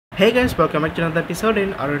Hey guys, welcome back to another episode in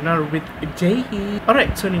Aruna with Jay.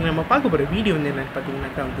 Alright, so நீங்கள் நம்ம பார்க்க போகிற video வந்து என்னென்னு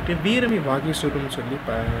பார்த்தீங்கன்னாக்கா வந்துட்டு வீரமே வாகை சூடும் சொல்லி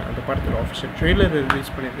இப்போ அந்த படத்தோட ஆஃபிஷியல் ட்ரெய்லர்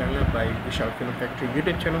ரிலீஸ் பண்ணியிருக்காங்க by Vishal film factory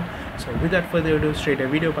YouTube channel. So without further ado straight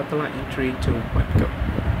video பார்த்தலாம். in 3, 2, 1 go.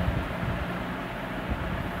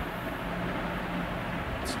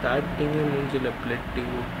 ஸ்டார்டிங் மூஞ்சில் பிளட்டு.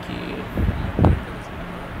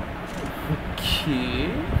 ஓகே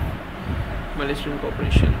மலேசியன்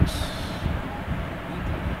கார்பரேஷன்ஸ்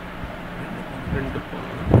 2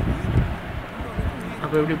 போனோம்.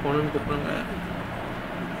 அப்போ எப்படி போகணுன்னு கூப்பிட்றாங்க.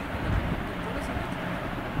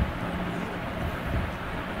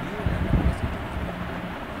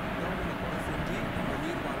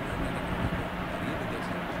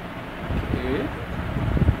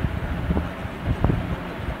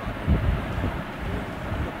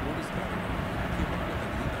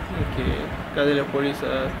 ஓகே கதையில்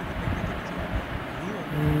போலீஸா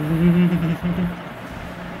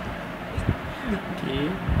ஓகே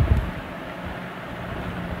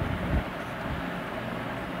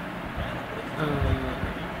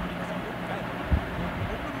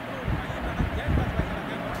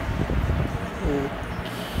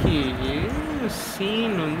ஓகே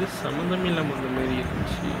சீன் வந்து சம்மந்தமே இல்லாமல் அந்த மாதிரி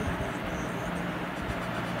இருந்துச்சு.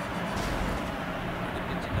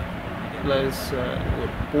 ப்ளஸ்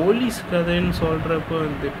ஒரு போலீஸ் கதைன்னு சொல்கிறப்போ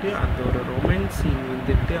வந்துட்டு அந்த ஒரு ரொமான்ஸ் சீன்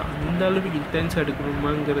வந்துட்டு அந்த அளவுக்கு இன்டென்ஸாக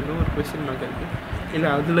எடுக்கணுமாங்கிறதும் ஒரு கொஸ்டின் மார்க் இருக்குது. இல்லை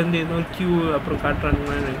அதுலேருந்து எதுவும் கியூ அப்புறம்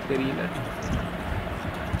காட்டுறாங்கன்னு எனக்கு தெரியல.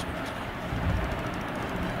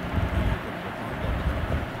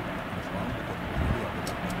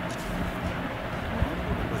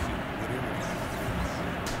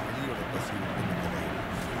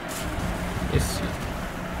 எஸ்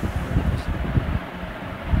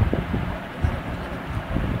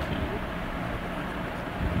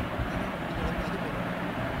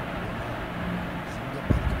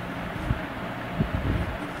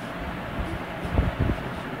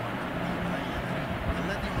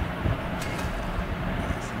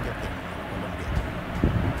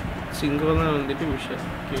சிங்கிள் தான் வந்துட்டு விஷயம்.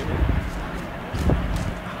 ஓகே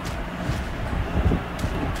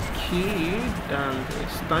ஓகே அந்த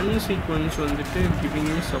ஸ்டன் சீக்வன்ஸ் வந்துட்டு giving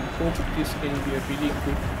me some hope this can be a really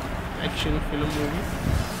good action film movie.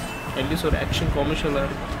 At least ஒரு ஆக்ஷன் காமர்ஷியலாக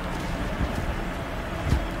இருக்கும்.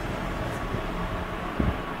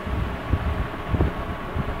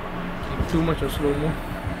 Too much of slo-mo.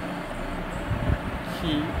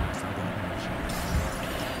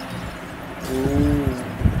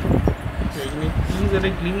 டீசரே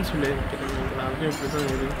clean சொல்லி இருக்கிறேன். அதுவும் இப்படி தான்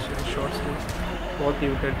இருந்துச்சு. ஷார்ட்ஸ் பார்த்து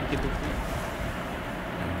விட்டா ticket. Okay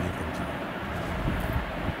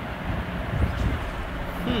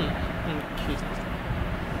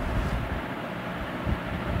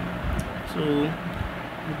so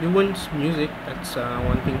Yuvan's music that's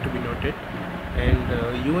one thing to be noted. And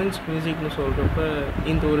Yuvan's மியூசிக்னு சொல்கிறப்ப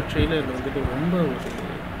இந்த ஒரு ட்ரெய்லரில் வந்துட்டு ரொம்ப ஒரு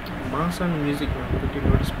மாசான மியூசிக் வந்துட்டு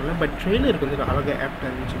நோட்டீஸ் பண்ணல. பட் ட்ரெய்லருக்கு வந்துட்டு அழகாக ஆப்டாக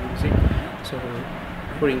இருந்துச்சு மியூசிக். ஸோ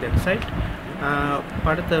புரிங் தட் சைட்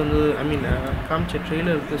படத்தை வந்து காமிச்ச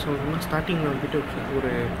ட்ரெய்லருக்கு சொல்லணும்னா ஸ்டார்டிங்கில் வந்துட்டு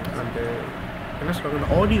ஒரு அந்த என்ன சொல்கிறாங்க அந்த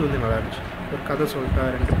ஆடியோ வந்து நல்லா இருந்துச்சு. ஒரு கதை சொல்லிட்டா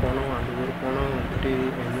 2 போனோம், அந்த ஒரு போனம் வந்துட்டு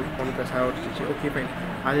ஒரு போனத்தை சாவடிச்சிச்சு. ஓகே ஃபைன்,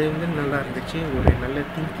 அது வந்து நல்லா இருந்துச்சு. ஒரு நல்ல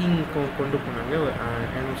திங்கிங் கொண்டு போனாங்க.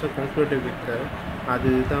 அண்ட் ஆல்சோ கன்க்ளூடட் வித்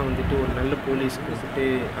அதுதான் வந்துட்டு ஒரு நல்ல போலீஸுக்கு வந்துட்டு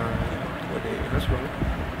ஒரு என்ன சொல்லுவாங்க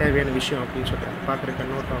தேவையான விஷயம் அப்படின்னு சொல்கிறாங்க. பார்க்குற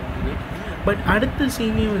கண்ணோட்டம் வந்து. பட் அடுத்த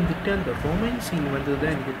சீனே வந்துட்டு அந்த ரொமான்ஸ் சீன் வந்து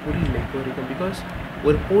தான் எனக்கு புரியல இப்போ வரைக்கும். பிகாஸ்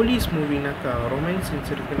ஒரு போலீஸ் மூவினாக்கா ரொமான்ஸ்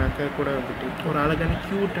சீன்ஸ் இருக்குனாக்கா கூட வந்துட்டு ஒரு அழகான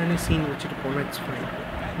க்யூட்டான சீன் வச்சுட்டு போனால் இட்ஸ் ஃபைன்.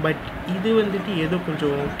 பட் இது வந்துட்டு ஏதோ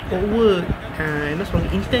கொஞ்சம் ஒவ்வொரு என்ன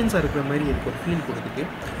சொல்லுவாங்க இன்டென்ஸாக இருக்கிற மாதிரி எனக்கு ஒரு ஃபீல் கொடுக்குது.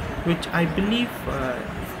 Which I believe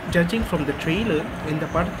judging from the trailer இந்த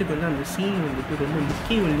படத்துக்கு வந்து அந்த சீன் வந்துட்டு ரொம்ப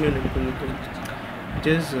முக்கியம் இல்லையோன்னு எனக்கு வந்து தோணுச்சு.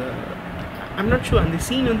 ஜஸ்ட் ஐம் நாட் ஷூர் அந்த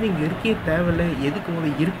சீன் வந்து இங்கே இருக்கே தேவையில்லை, எதுக்கு வந்து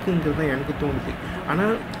இருக்குங்கிறது தான் எனக்கு தோணுது.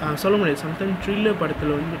 ஆனால் சொல்ல முடியாது. சம்டைம் த்ரில்லர்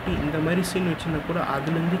படத்தில் வந்துட்டு இந்த மாதிரி சீன் வச்சுருந்தா கூட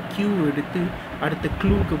அதுலேருந்து கியூ எடுத்து அடுத்த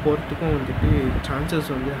க்ளூக்கு போகிறதுக்கும் வந்துட்டு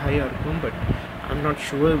சான்சஸ் வந்து ஹையாக இருக்கும். But I'm not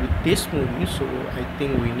sure with this movie. So I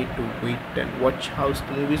think we need to wait and watch house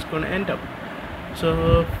the movie is gonna end up. So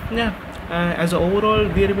as a overall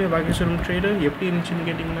வீரமே வாகை சூடும் ட்ரெய்லர் எப்படி இருந்துச்சுன்னு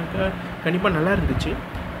கேட்டிங்கனாக்கா கண்டிப்பாக நல்லா இருந்துச்சு.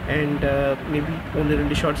 அண்ட் மேபி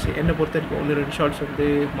 1-2 ஷார்ட்ஸ் என்னை பொறுத்த வரைக்கும் 1-2 ஷார்ட்ஸ் வந்து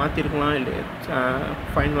மாற்றிருக்கலாம், இல்லை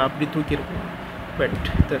ஃபைனலாக அப்படி தூக்கியிருக்கலாம். பட்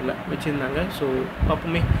தெரில வச்சுருந்தாங்க. ஸோ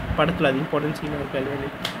அப்போவுமே படத்தில் அது இம்பார்ட்டன்ட் சீனாக இருக்கா இல்லையானு.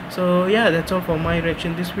 So that's all for my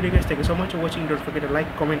reaction this video guys. Thank you so much for watching. Don't forget to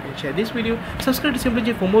like, comment and share this video. Subscribe to Simply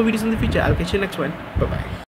J for more videos in the future. I'll catch you next one. Bye bye.